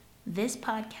This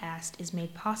podcast is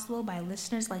made possible by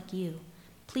listeners like you.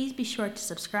 Please be sure to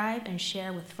subscribe and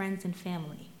share with friends and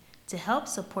family. To help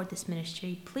support this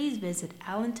ministry, please visit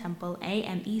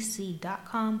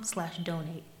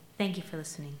allentempleamec.com/donate. Thank you for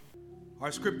listening.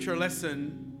 Our scripture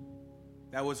lesson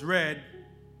that was read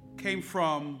came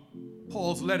from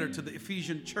Paul's letter to the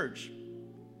Ephesian church.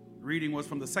 Reading was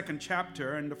from the 2nd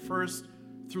chapter and the 1st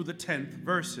through the 10th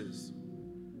verses.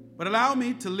 But allow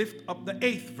me to lift up the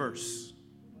 8th verse,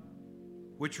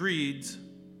 which reads,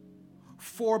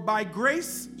 "For by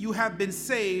grace you have been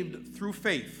saved through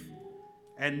faith,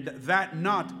 and that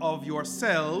not of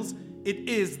yourselves, it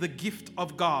is the gift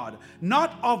of God,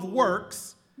 not of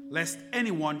works, lest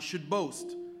anyone should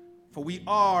boast. For we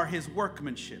are his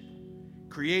workmanship,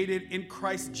 created in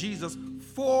Christ Jesus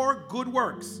for good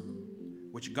works,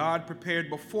 which God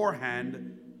prepared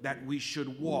beforehand that we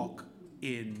should walk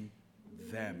in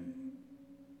them."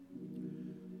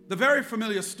 The very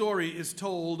familiar story is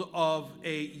told of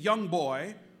a young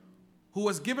boy who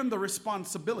was given the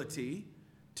responsibility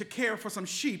to care for some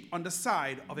sheep on the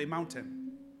side of a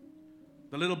mountain.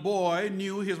 The little boy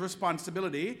knew his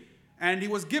responsibility, and he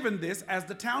was given this as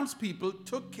the townspeople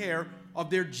took care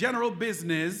of their general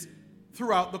business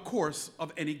throughout the course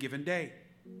of any given day.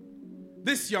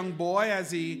 This young boy,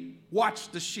 as he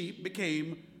watched the sheep,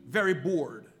 became very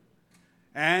bored.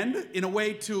 And in a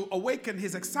way to awaken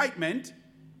his excitement,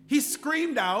 he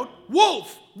screamed out,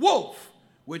 "Wolf, wolf,"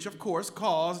 which of course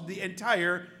caused the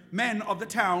entire men of the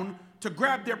town to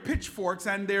grab their pitchforks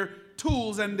and their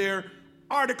tools and their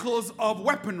articles of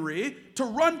weaponry to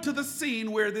run to the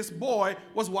scene where this boy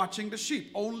was watching the sheep,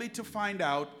 only to find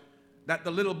out that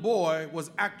the little boy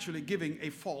was actually giving a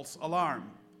false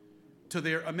alarm. To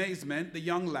their amazement, the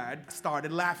young lad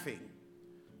started laughing.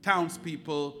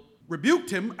 Townspeople rebuked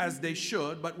him as they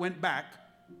should, but went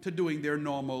back to doing their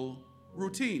normal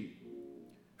routine.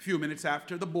 A few minutes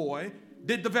after, the boy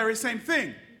did the very same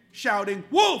thing, shouting,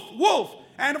 "Wolf, wolf!"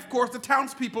 And of course, the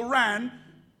townspeople ran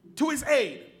to his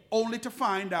aid, only to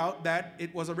find out that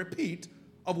it was a repeat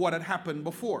of what had happened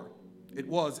before. It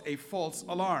was a false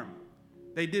alarm.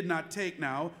 They did not take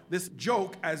now this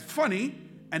joke as funny,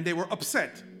 and they were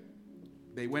upset.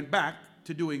 They went back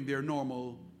to doing their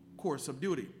normal course of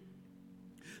duty.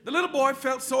 The little boy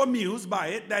felt so amused by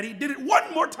it that he did it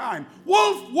one more time.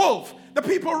 "Wolf, wolf!" The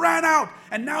people ran out,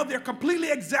 and now they're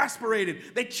completely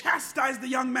exasperated. They chastised the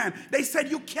young man. They said,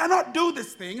 "You cannot do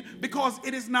this thing because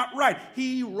it is not right."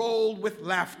 He rolled with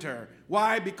laughter.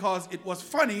 Why? Because it was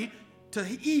funny to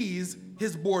ease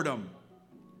his boredom.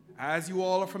 As you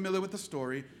all are familiar with the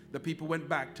story, the people went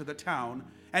back to the town,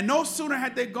 and no sooner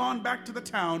had they gone back to the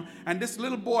town and this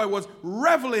little boy was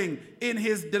reveling in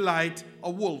his delight,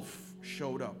 a wolf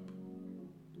showed up.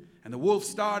 And the wolf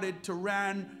started to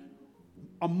run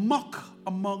amok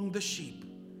among the sheep.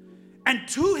 And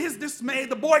to his dismay,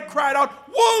 the boy cried out,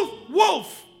 "Wolf,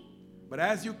 wolf!" But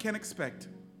as you can expect,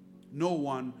 no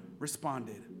one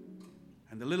responded.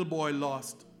 And the little boy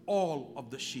lost all of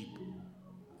the sheep.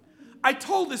 I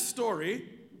told this story,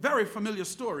 very familiar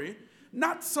story,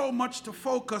 not so much to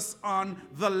focus on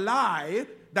the lie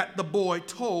that the boy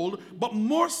told, but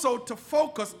more so to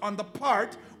focus on the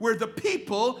part where the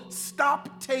people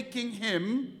stopped taking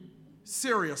him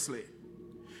seriously.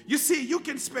 You see, you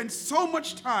can spend so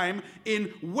much time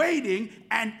in waiting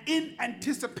and in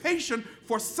anticipation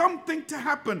for something to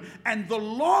happen, and the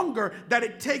longer that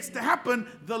it takes to happen,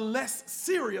 the less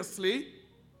seriously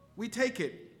we take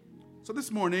it. So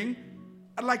this morning,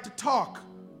 I'd like to talk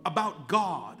about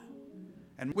God,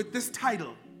 and with this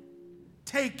title,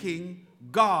 Taking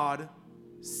God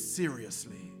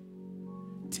Seriously.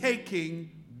 Taking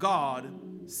God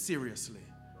seriously.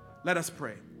 Let us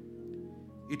pray.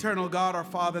 Eternal God, our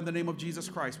Father, in the name of Jesus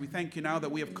Christ, we thank you now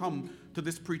that we have come to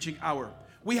this preaching hour.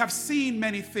 We have seen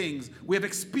many things. We have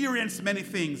experienced many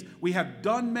things. We have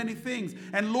done many things.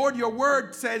 And Lord, your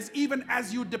word says, even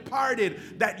as you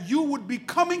departed, that you would be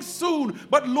coming soon.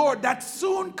 But Lord, that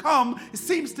soon come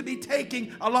seems to be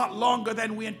taking a lot longer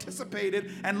than we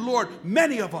anticipated. And Lord,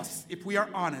 many of us, if we are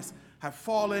honest, have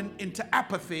fallen into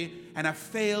apathy and have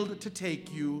failed to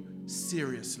take you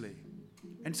seriously.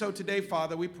 And so today,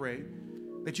 Father, we pray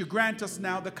that you grant us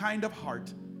now the kind of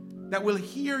heart that will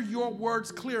hear your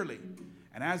words clearly.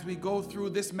 And as we go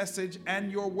through this message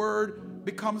and your word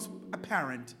becomes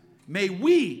apparent, may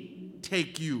we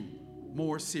take you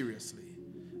more seriously.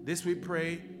 This we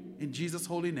pray in Jesus'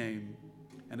 holy name.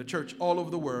 And the church all over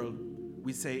the world,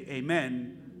 we say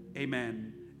amen,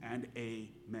 amen, and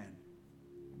amen.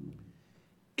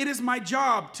 It is my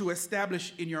job to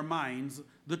establish in your minds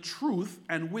the truth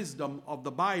and wisdom of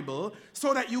the Bible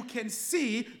so that you can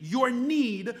see your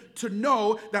need to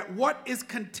know that what is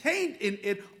contained in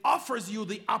it offers you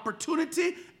the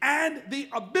opportunity and the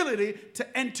ability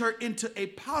to enter into a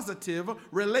positive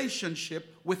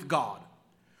relationship with God.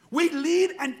 We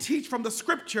lead and teach from the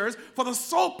scriptures for the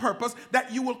sole purpose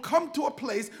that you will come to a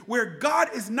place where God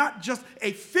is not just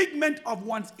a figment of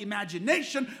one's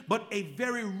imagination, but a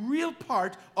very real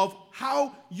part of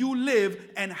how you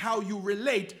live and how you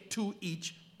relate to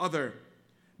each other.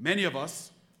 Many of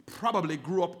us probably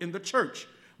grew up in the church,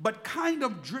 but kind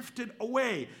of drifted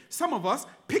away. Some of us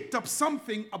picked up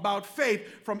something about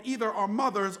faith from either our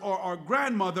mothers or our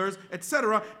grandmothers,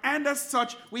 etc., and as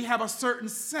such, we have a certain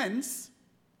sense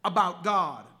about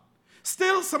God.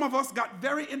 Still, some of us got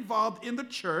very involved in the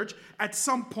church at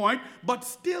some point, but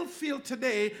still feel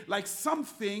today like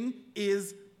something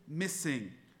is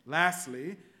missing.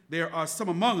 Lastly, there are some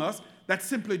among us that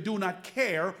simply do not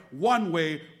care one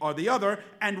way or the other,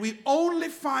 and we only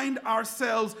find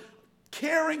ourselves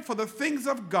caring for the things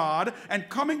of God and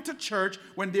coming to church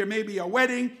when there may be a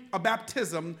wedding, a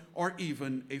baptism, or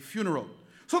even a funeral.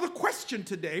 So the question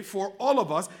today for all of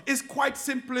us is quite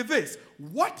simply this: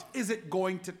 what is it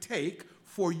going to take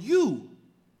for you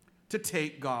to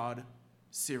take God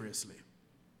seriously?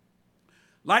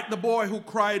 Like the boy who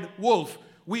cried wolf,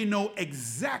 we know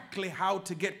exactly how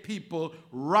to get people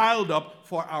riled up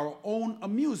for our own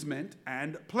amusement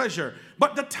and pleasure.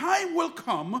 But the time will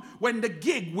come when the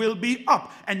gig will be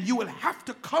up and you will have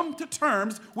to come to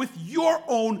terms with your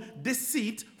own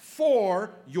deceit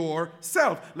for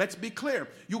yourself. Let's be clear.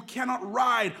 You cannot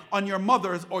ride on your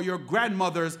mother's or your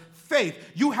grandmother's faith.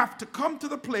 You have to come to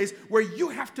the place where you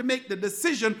have to make the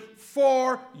decision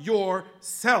for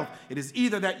yourself. It is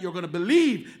either that you're going to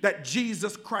believe that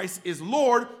Jesus Christ is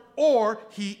Lord or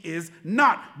he is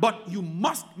not. But you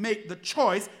must make the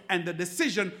choice and the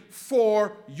decision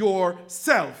for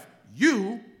yourself.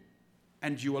 You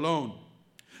and you alone.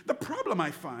 The problem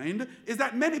I find is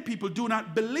that many people do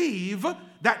not believe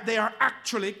that they are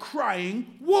actually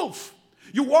crying wolf.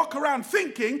 You walk around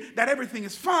thinking that everything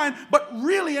is fine, but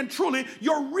really and truly,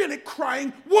 you're really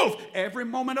crying wolf. Every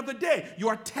moment of the day, you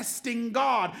are testing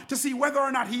God to see whether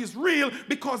or not he is real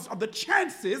because of the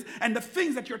chances and the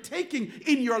things that you're taking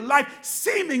in your life,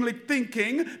 seemingly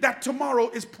thinking that tomorrow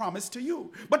is promised to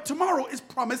you. But tomorrow is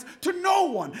promised to no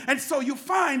one. And so you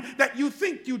find that you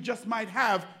think you just might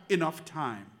have enough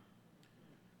time.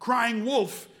 Crying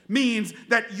wolf means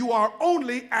that you are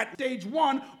only at stage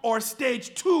 1 or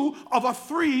stage 2 of a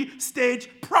 3-stage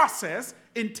process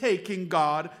in taking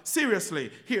God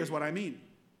seriously. Here's what I mean.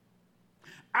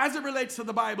 As it relates to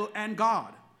the Bible and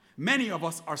God, many of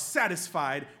us are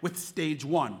satisfied with stage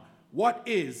 1. What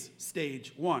is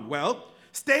stage 1? Well,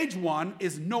 stage 1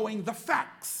 is knowing the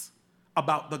facts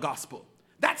about the gospel.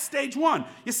 That's stage 1.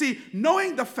 You see,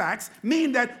 knowing the facts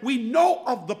mean that we know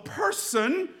of the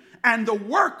person and the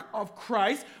work of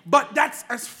Christ, but that's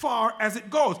as far as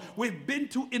it goes. We've been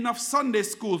to enough Sunday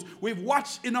schools. We've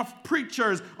watched enough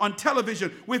preachers on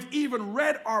television. We've even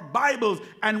read our Bibles,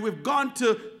 and we've gone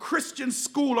to Christian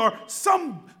school or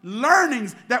some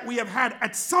learnings that we have had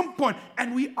at some point,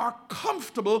 and we are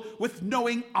comfortable with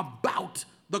knowing about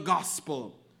the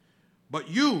gospel. But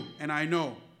you and I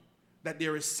know that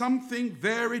there is something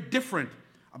very different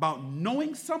about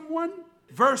knowing someone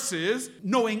versus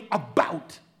knowing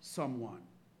about someone.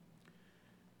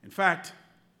 In fact,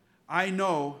 I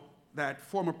know that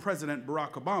former President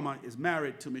Barack Obama is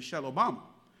married to Michelle Obama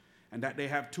and that they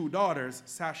have 2 daughters,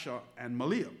 Sasha and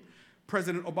Malia.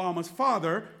 President Obama's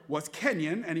father was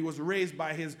Kenyan and he was raised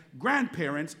by his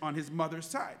grandparents on his mother's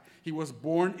side. He was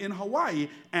born in Hawaii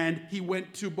and he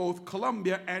went to both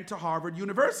Columbia and to Harvard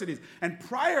universities. And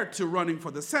prior to running for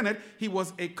the Senate, he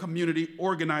was a community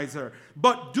organizer.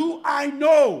 But do I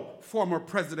know former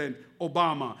President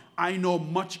Obama? I know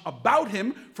much about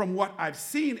him from what I've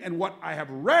seen and what I have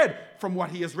read from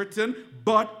what he has written,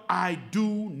 but I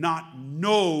do not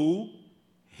know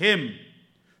him.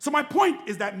 So my point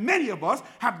is that many of us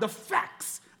have the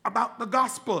facts about the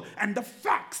gospel and the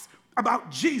facts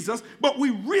about Jesus, but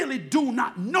we really do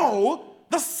not know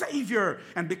the Savior.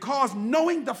 And because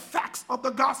knowing the facts of the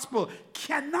gospel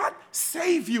cannot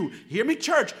save you, hear me,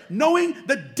 church, knowing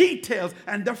the details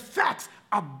and the facts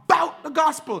about the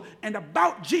gospel and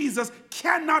about Jesus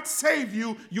cannot save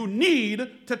you, you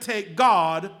need to take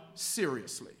God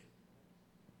seriously.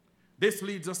 This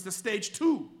leads us to stage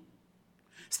 2.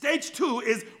 Stage 2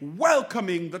 is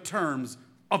welcoming the terms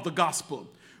of the gospel.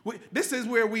 This is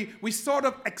where we sort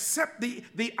of accept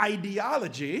the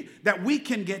ideology that we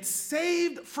can get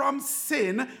saved from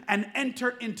sin and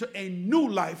enter into a new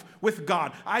life with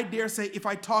God. I dare say if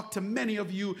I talk to many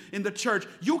of you in the church,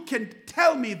 you can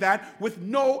tell me that with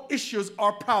no issues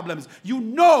or problems. You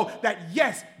know that,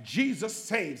 yes, Jesus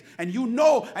saves, and you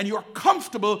know and you're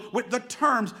comfortable with the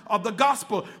terms of the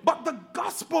gospel. But the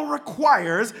gospel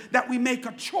requires that we make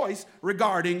a choice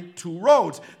regarding two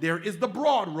roads. There is the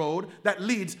broad road that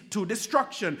leads to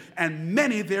destruction, and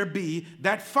many there be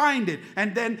that find it.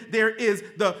 And then there is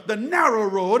the narrow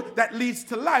road that leads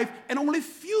to life, and only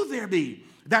few there be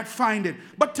that find it.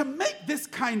 But to make this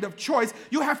kind of choice,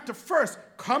 you have to first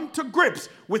come to grips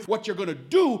with what you're going to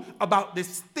do about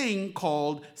this thing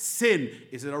called sin.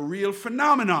 Is it a real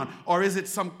phenomenon, or is it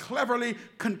some cleverly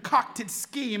concocted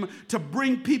scheme to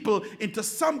bring people into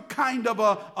some kind of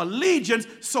a allegiance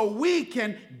so we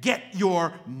can get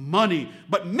your money?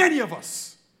 But many of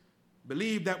us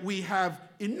believe that we have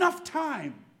enough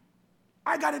time.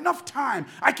 I got enough time.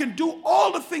 I can do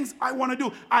all the things I want to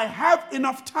do. I have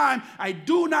enough time. I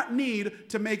do not need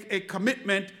to make a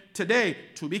commitment today.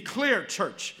 To be clear,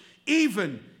 church,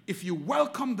 even if you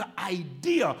welcome the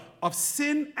idea of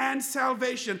sin and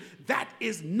salvation, that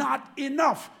is not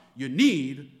enough. You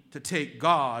need to take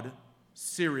God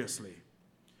seriously.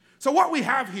 So what we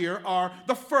have here are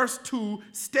the first two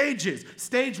stages.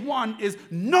 Stage one is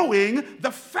knowing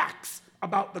the facts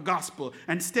about the gospel,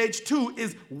 and stage two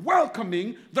is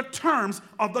welcoming the terms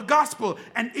of the gospel.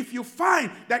 And if you find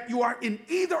that you are in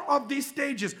either of these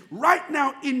stages right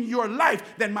now in your life,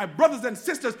 then my brothers and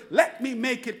sisters, let me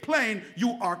make it plain,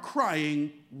 you are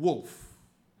crying wolf.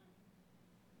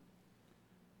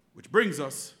 Which brings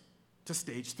us to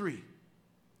stage three.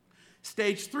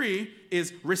 Stage three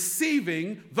is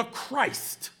receiving the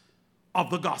Christ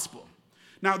of the gospel.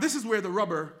 Now, this is where the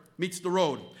rubber meets the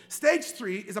road. Stage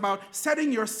three is about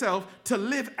setting yourself to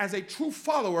live as a true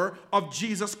follower of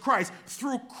Jesus Christ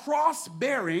through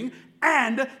cross-bearing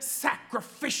and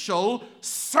sacrificial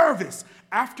service.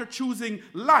 After choosing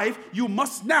life, you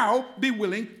must now be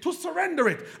willing to surrender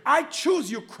it. I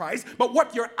choose you, Christ, but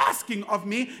what you're asking of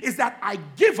me is that I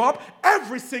give up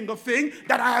every single thing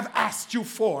that I have asked you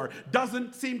for.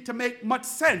 Doesn't seem to make much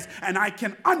sense, and I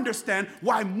can understand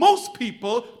why most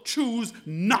people choose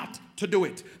not to do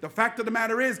it. The fact of the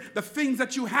matter is, the things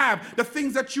that you have, the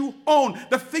things that you own,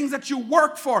 the things that you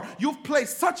work for, you've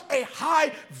placed such a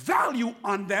high value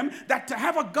on them that to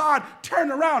have a God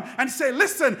turn around and say,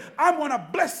 listen, I'm going to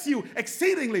bless you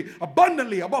exceedingly,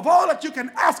 abundantly, above all that you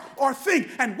can ask or think,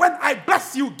 and when I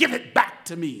bless you, give it back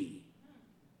to me.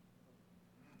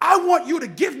 I want you to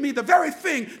give me the very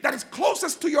thing that is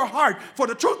closest to your heart. For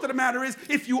the truth of the matter is,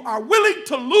 if you are willing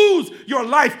to lose your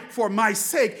life for my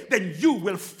sake, then you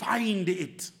will find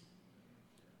it.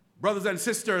 Brothers and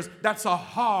sisters, that's a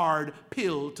hard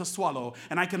pill to swallow.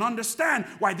 And I can understand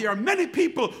why there are many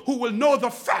people who will know the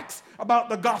facts about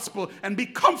the gospel and be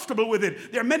comfortable with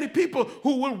it. There are many people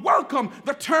who will welcome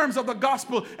the terms of the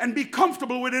gospel and be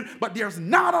comfortable with it. But there's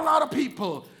not a lot of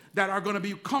people that are going to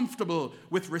be comfortable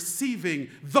with receiving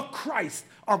the Christ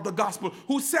of the gospel,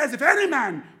 who says, if any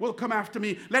man will come after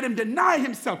me, let him deny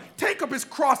himself, take up his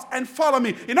cross and follow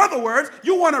me. In other words,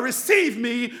 you want to receive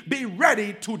me, be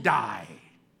ready to die.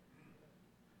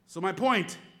 So my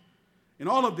point in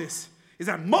all of this is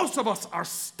that most of us are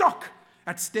stuck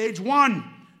at stage one,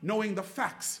 knowing the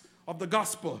facts of the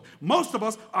gospel. Most of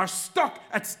us are stuck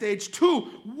at stage two,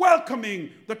 welcoming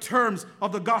the terms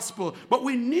of the gospel. But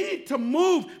we need to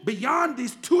move beyond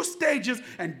these two stages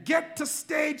and get to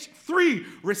stage three,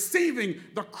 receiving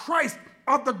the Christ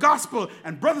of the gospel.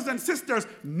 And brothers and sisters,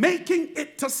 making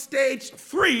it to stage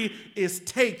three is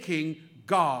taking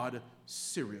God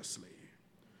seriously.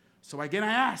 So again,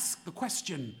 I ask the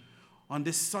question on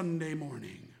this Sunday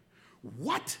morning,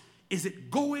 what is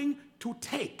it going to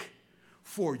take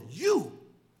for you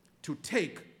to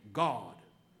take God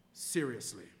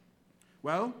seriously?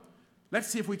 Well, let's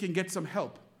see if we can get some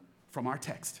help from our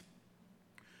text.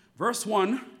 Verse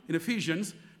 1 in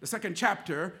Ephesians, the second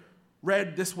chapter,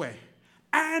 read this way.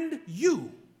 And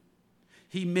you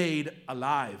he made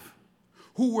alive,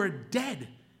 who were dead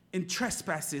in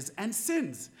trespasses and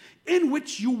sins, in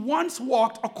which you once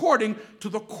walked according to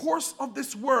the course of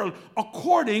this world,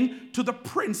 according to the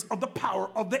prince of the power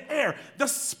of the air, the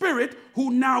spirit who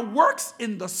now works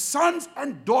in the sons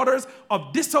and daughters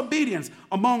of disobedience,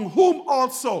 among whom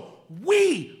also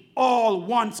we all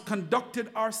once conducted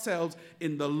ourselves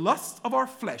in the lusts of our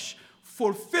flesh,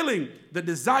 fulfilling the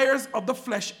desires of the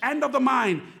flesh and of the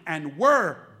mind, and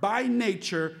were by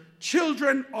nature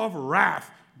children of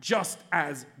wrath, just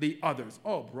as the others.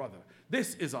 Oh, brother,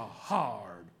 this is a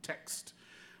hard text.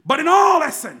 But in all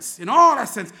essence,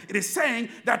 it is saying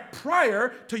that prior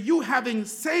to you having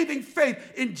saving faith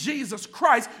in Jesus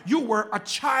Christ, you were a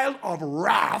child of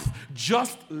wrath,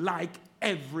 just like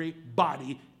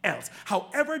everybody else.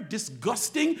 However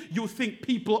disgusting you think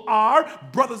people are,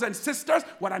 brothers and sisters,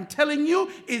 what I'm telling you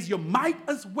is you might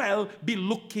as well be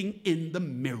looking in the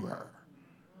mirror.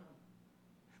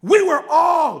 We were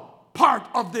all part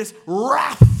of this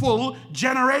wrathful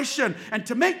generation. And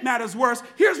to make matters worse,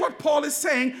 here's what Paul is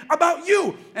saying about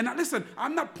you. And now listen,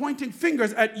 I'm not pointing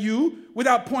fingers at you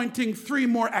without pointing 3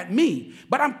 more at me.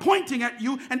 But I'm pointing at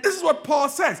you, and this is what Paul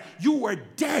says. You were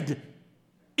dead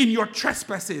in your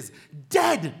trespasses,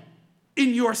 dead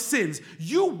in your sins.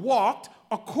 You walked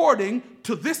according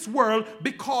to this world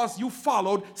because you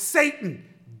followed Satan,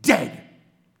 dead.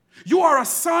 You are a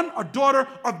son or daughter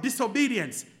of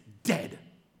disobedience, dead.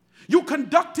 You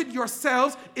conducted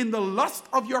yourselves in the lust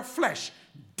of your flesh,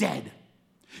 dead.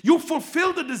 You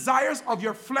fulfilled the desires of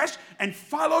your flesh and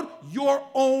followed your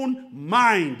own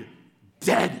mind,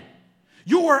 dead.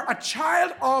 You were a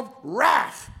child of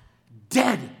wrath,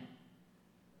 dead.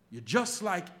 You're just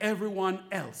like everyone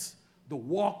else, the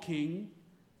walking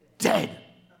dead.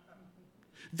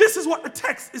 This is what the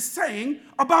text is saying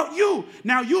about you.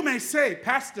 Now you may say,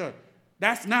 Pastor,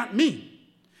 that's not me.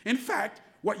 In fact,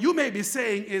 what you may be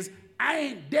saying is, I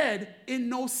ain't dead in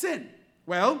no sin.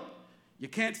 Well, you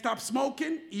can't stop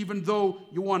smoking even though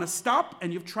you want to stop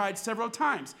and you've tried several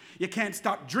times. You can't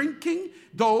stop drinking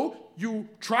though you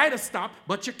try to stop,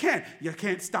 but you can't. You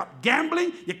can't stop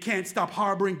gambling. You can't stop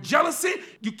harboring jealousy.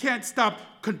 You can't stop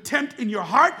contempt in your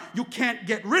heart. You can't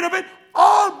get rid of it,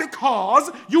 all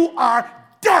because you are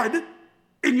dead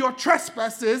in your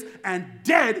trespasses and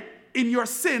dead in your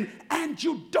sin, and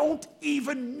you don't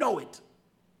even know it.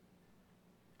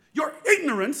 Your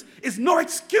ignorance is no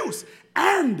excuse.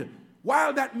 And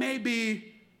while that may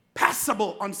be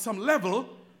passable on some level,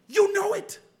 you know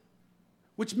it.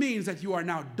 Which means that you are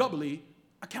now doubly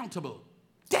accountable.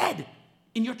 Dead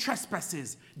in your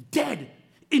trespasses. Dead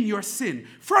in your sin.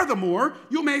 Furthermore,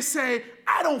 you may say,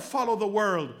 I don't follow the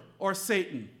world or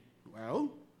Satan.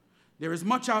 Well, there is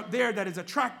much out there that is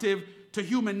attractive to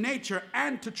human nature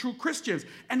and to true Christians.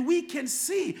 And we can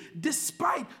see,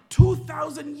 despite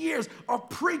 2,000 years of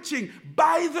preaching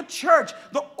by the church,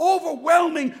 the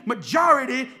overwhelming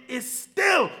majority is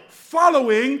still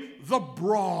following the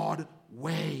broad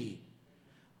way.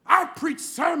 I've preached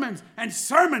sermons and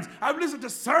sermons. I've listened to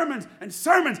sermons,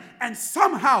 and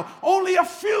somehow only a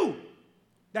few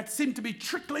that seem to be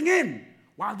trickling in,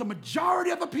 while the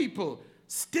majority of the people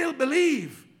still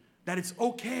believe that it's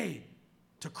okay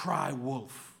to cry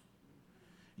wolf.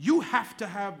 You have to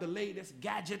have the latest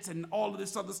gadgets and all of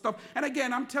this other stuff. And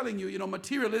again, I'm telling you,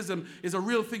 materialism is a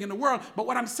real thing in the world. But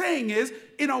what I'm saying is,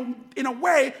 in a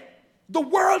way, the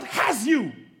world has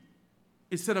you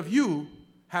instead of you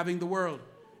having the world.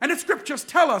 And the scriptures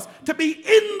tell us to be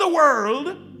in the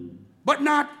world, but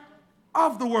not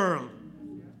of the world.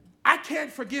 I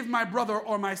can't forgive my brother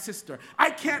or my sister.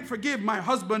 I can't forgive my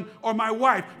husband or my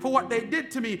wife for what they did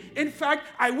to me. In fact,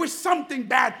 I wish something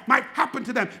bad might happen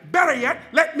to them. Better yet,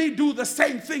 let me do the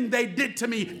same thing they did to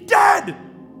me. Dead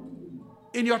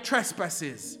in your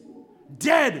trespasses.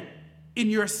 Dead in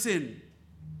your sin.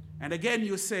 And again,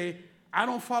 you say, I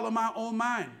don't follow my own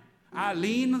mind. I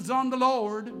leans on the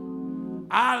Lord.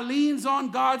 I leans on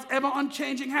God's ever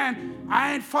unchanging hand.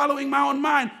 I ain't following my own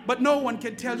mind, but no one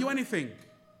can tell you anything.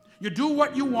 You do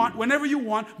what you want, whenever you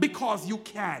want, because you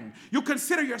can. You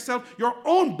consider yourself your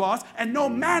own boss, and no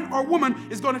man or woman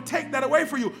is going to take that away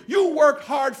from you. You work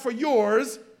hard for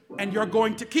yours, and you're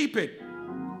going to keep it.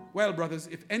 Well, brothers,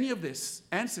 if any of this,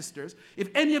 and sisters, if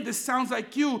any of this sounds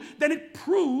like you, then it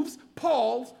proves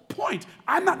Paul's point.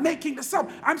 I'm not making this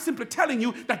up. I'm simply telling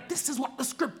you that this is what the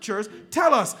scriptures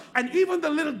tell us. And even the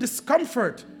little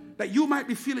discomfort that you might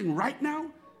be feeling right now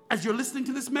as you're listening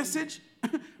to this message,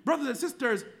 brothers and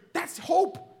sisters, that's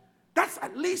hope. That's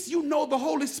at least you know the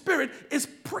Holy Spirit is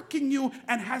pricking you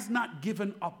and has not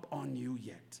given up on you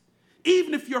yet.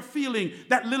 Even if you're feeling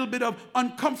that little bit of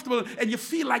uncomfortable and you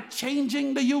feel like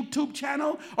changing the YouTube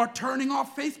channel or turning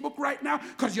off Facebook right now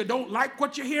because you don't like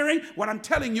what you're hearing, what I'm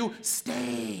telling you,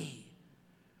 stay.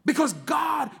 Because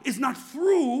God is not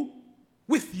through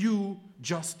with you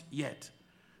just yet.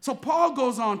 So Paul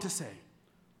goes on to say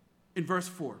in verse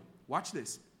 4, watch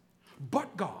this,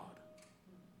 but God,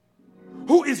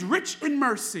 who is rich in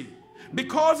mercy,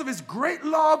 because of his great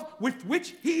love with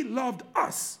which he loved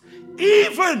us,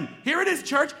 even, here it is,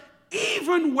 church,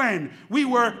 even when we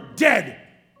were dead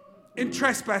in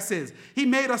trespasses, he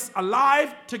made us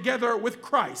alive together with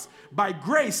Christ. By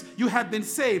grace you have been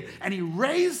saved, and he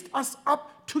raised us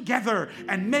up together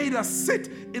and made us sit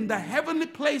in the heavenly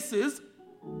places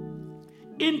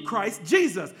in Christ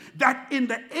Jesus, that in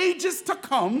the ages to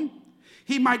come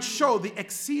he might show the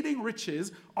exceeding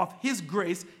riches of his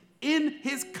grace in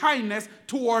his kindness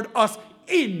toward us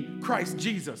in Christ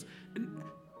Jesus.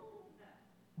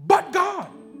 But God,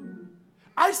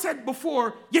 I said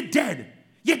before, you're dead,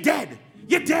 you're dead,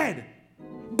 you're dead.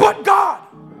 But God,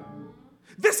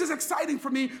 this is exciting for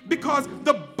me because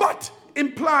the but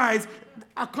implies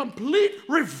a complete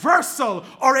reversal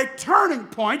or a turning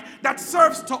point that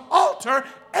serves to alter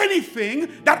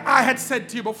anything that I had said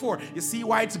to you before. You see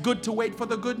why it's good to wait for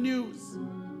the good news?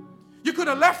 You could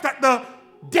have left at the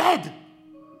dead,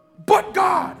 but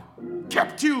God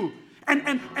kept you.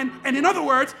 And in other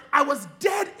words, I was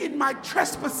dead in my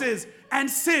trespasses and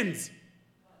sins,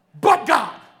 but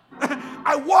God.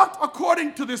 I walked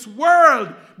according to this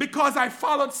world because I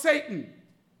followed Satan.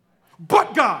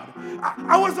 But God,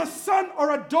 I was a son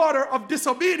or a daughter of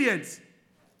disobedience.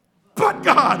 But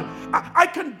God, I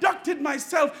conducted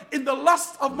myself in the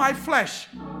lust of my flesh.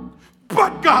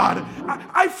 But God,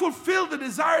 I fulfilled the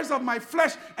desires of my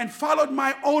flesh and followed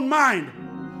my own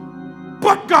mind.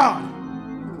 But God,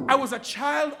 I was a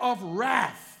child of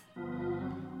wrath.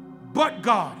 But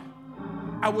God,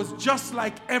 I was just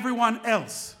like everyone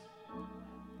else.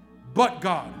 But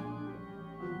God.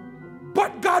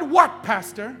 But God what,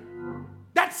 Pastor?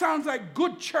 That sounds like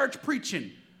good church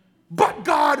preaching. But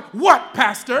God what,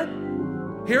 Pastor?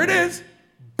 Here it is.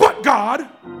 But God,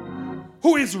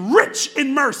 who is rich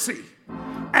in mercy,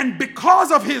 and because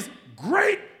of his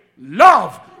great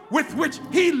love with which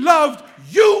he loved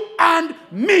you and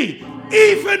me,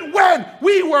 even when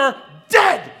we were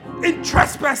dead in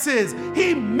trespasses,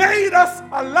 he made us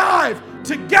alive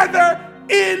together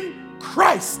in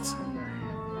Christ.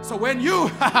 So when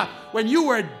you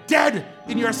were dead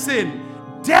in your sin,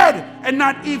 dead and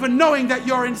not even knowing that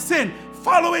you're in sin,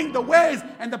 following the ways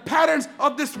and the patterns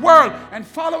of this world and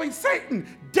following Satan,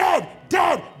 dead,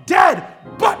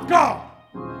 but God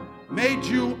made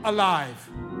you alive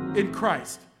in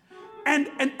Christ. And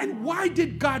why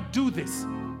did God do this?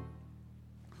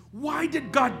 Why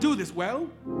did God do this? Well,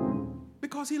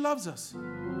 because he loves us.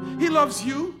 He loves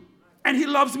you. And he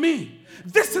loves me.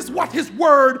 This is what his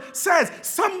word says.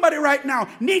 Somebody right now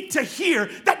need to hear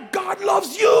that God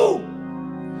loves you.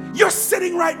 You're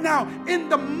sitting right now in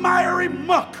the miry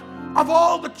muck of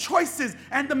all the choices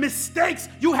and the mistakes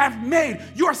you have made.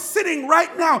 You're sitting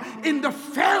right now in the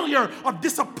failure of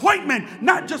disappointment,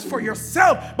 not just for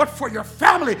yourself, but for your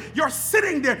family. You're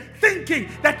sitting there thinking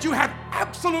that you have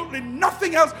absolutely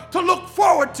nothing else to look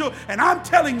forward to. And I'm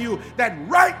telling you that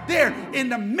right there in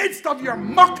the midst of your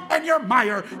muck and your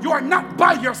mire, you are not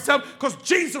by yourself, because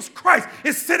Jesus Christ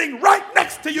is sitting right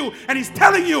next to you and he's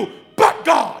telling you, but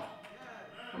God.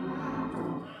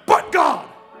 But God.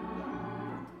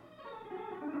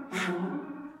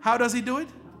 How does he do it?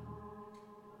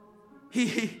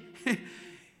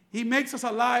 He makes us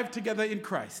alive together in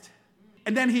Christ.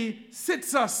 And then he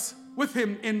sits us with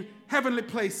him in heavenly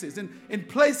places, in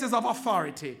places of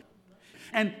authority.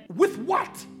 And with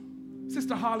what,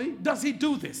 Sister Holly, does he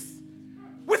do this?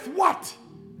 With what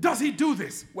does he do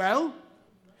this? Well,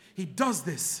 he does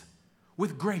this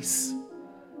with grace.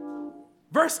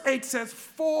 Verse 8 says,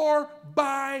 for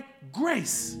by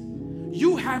grace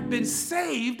you have been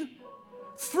saved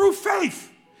through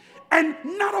faith, and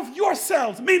not of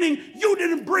yourselves, meaning you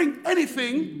didn't bring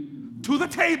anything to the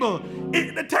table.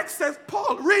 The text says,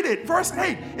 Paul, read it, verse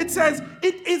 8. It says,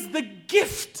 it is the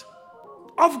gift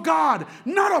of God,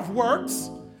 not of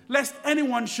works, lest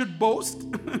anyone should boast.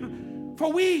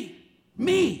 For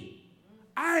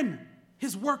I'm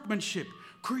his workmanship,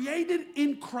 created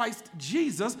in Christ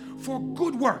Jesus for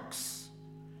good works,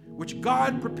 which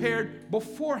God prepared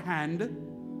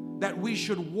beforehand that we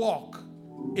should walk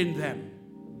in them.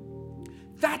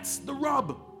 That's the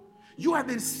rub. You have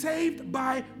been saved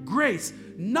by grace,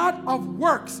 not of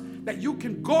works that you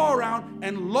can go around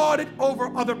and lord it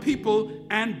over other people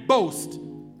and boast.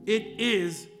 It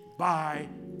is by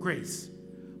grace.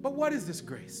 But what is this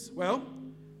grace? Well,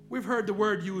 we've heard the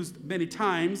word used many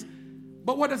times,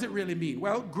 but what does it really mean?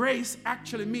 Well, grace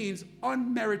actually means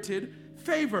unmerited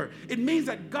favor. It means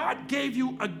that God gave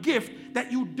you a gift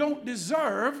that you don't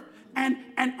deserve and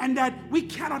that we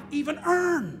cannot even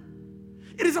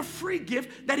earn. It is a free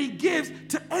gift that he gives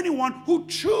to anyone who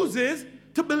chooses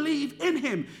to believe in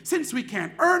him. Since we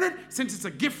can't earn it, since it's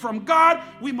a gift from God,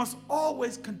 we must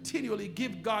always continually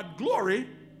give God glory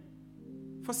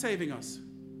for saving us.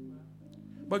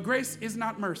 But grace is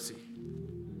not mercy.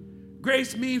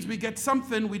 Grace means we get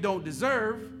something we don't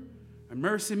deserve, and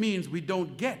mercy means we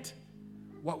don't get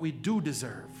what we do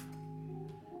deserve.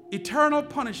 eternal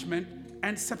punishment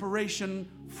and separation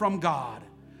from God.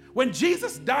 When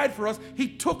Jesus died for us, he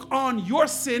took on your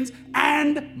sins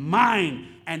and mine,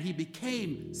 and he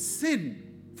became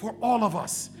sin for all of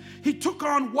us. He took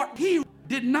on what he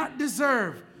did not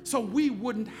deserve so we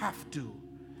wouldn't have to.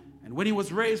 And when he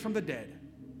was raised from the dead,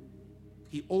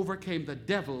 he overcame the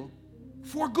devil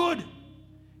for good.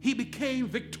 He became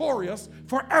victorious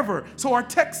forever. So our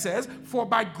text says, for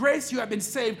by grace you have been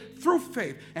saved through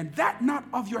faith, and that not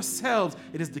of yourselves.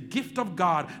 It is the gift of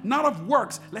God, not of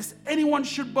works, lest anyone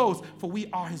should boast. For we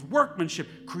are his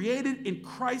workmanship, created in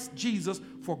Christ Jesus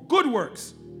for good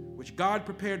works, which God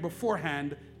prepared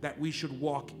beforehand that we should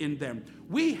walk in them.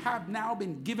 We have now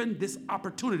been given this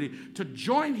opportunity to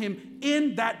join him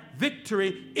in that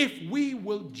victory if we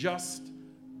will just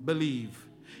believe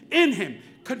in him,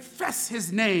 confess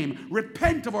his name,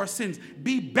 repent of our sins,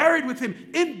 be buried with him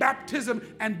in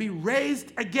baptism, and be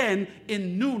raised again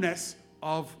in newness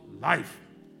of life.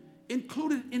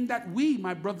 Included in that we,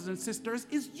 my brothers and sisters,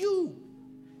 is you.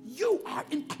 You are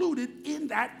included in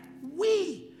that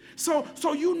we. So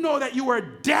you know that you are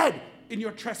dead in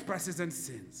your trespasses and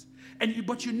sins.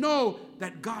 But you know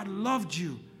that God loved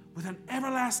you with an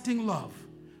everlasting love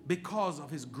because of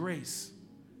his grace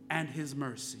and his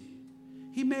mercy.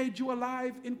 He made you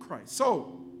alive in Christ.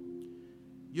 So,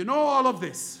 you know all of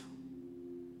this.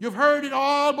 You've heard it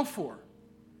all before.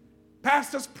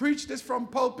 Pastors preach this from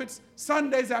pulpits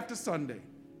Sundays after Sunday.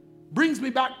 Brings me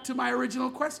back to my original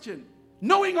question.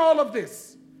 Knowing all of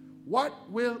this,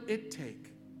 what will it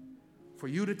take for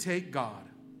you to take God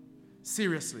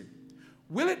seriously?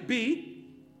 Will it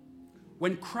be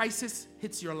when crisis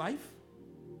hits your life?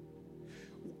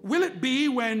 Will it be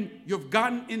when you've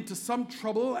gotten into some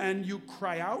trouble and you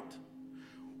cry out?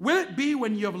 Will it be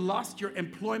when you have lost your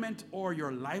employment or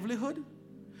your livelihood?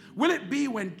 Will it be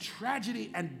when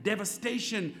tragedy and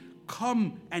devastation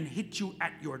come and hit you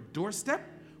at your doorstep?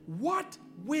 What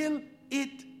will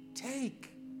it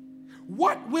take?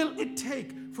 What will it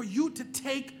take for you to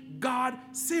take God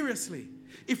seriously?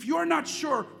 If you're not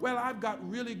sure, well, I've got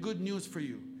really good news for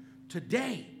you.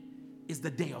 Today is the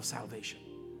day of salvation.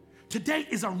 Today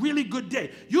is a really good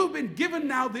day. You've been given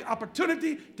now the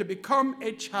opportunity to become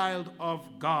a child of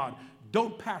God.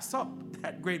 Don't pass up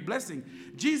that great blessing.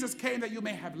 Jesus came that you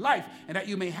may have life and that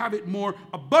you may have it more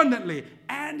abundantly.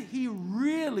 And he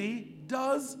really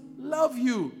does love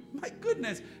you. My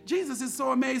goodness, Jesus is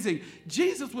so amazing.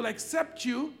 Jesus will accept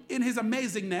you in his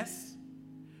amazingness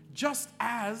just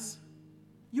as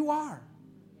you are.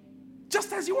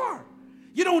 Just as you are.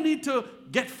 You don't need to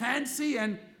get fancy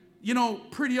and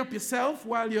pretty up yourself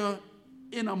while you're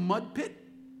in a mud pit.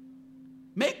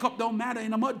 Makeup don't matter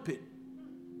in a mud pit,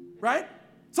 right?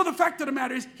 So the fact of the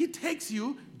matter is, he takes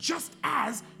you just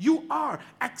as you are.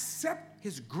 Accept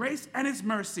his grace and his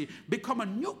mercy. Become a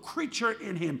new creature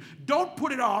in him. Don't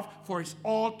put it off, for it's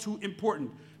all too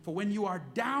important. For when you are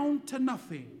down to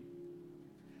nothing,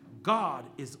 God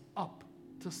is up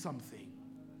to something.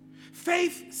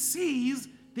 Faith sees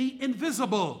the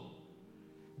invisible,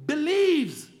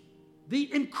 believes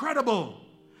the incredible,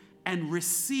 and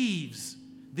receives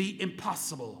the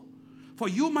impossible. For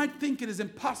you might think it is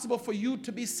impossible for you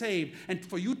to be saved and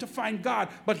for you to find God.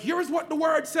 But here is what the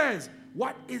word says.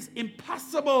 What is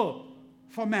impossible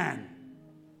for man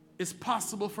is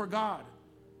possible for God.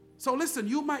 So listen,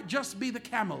 you might just be the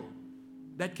camel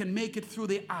that can make it through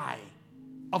the eye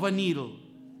of a needle.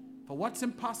 For what's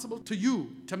impossible to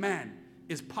you, to man,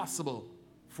 is possible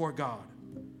for God.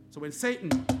 So when Satan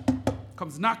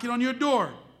comes knocking on your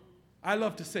door, I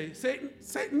love to say, Satan,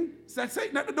 is that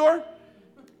Satan at the door?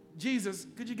 Jesus,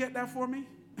 could you get that for me?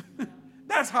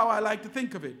 That's how I like to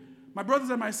think of it. My brothers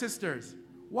and my sisters,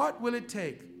 what will it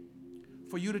take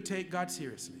for you to take God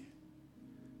seriously?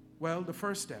 Well, the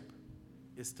first step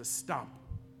is to stop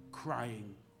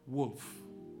crying wolf.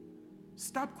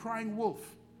 Stop crying wolf.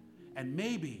 And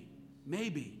maybe,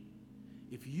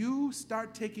 if you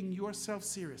start taking yourself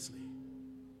seriously,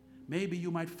 maybe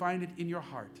you might find it in your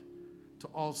heart to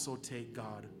also take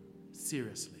God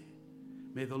seriously.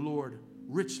 May the Lord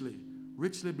richly,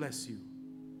 richly bless you,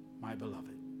 my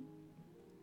beloved.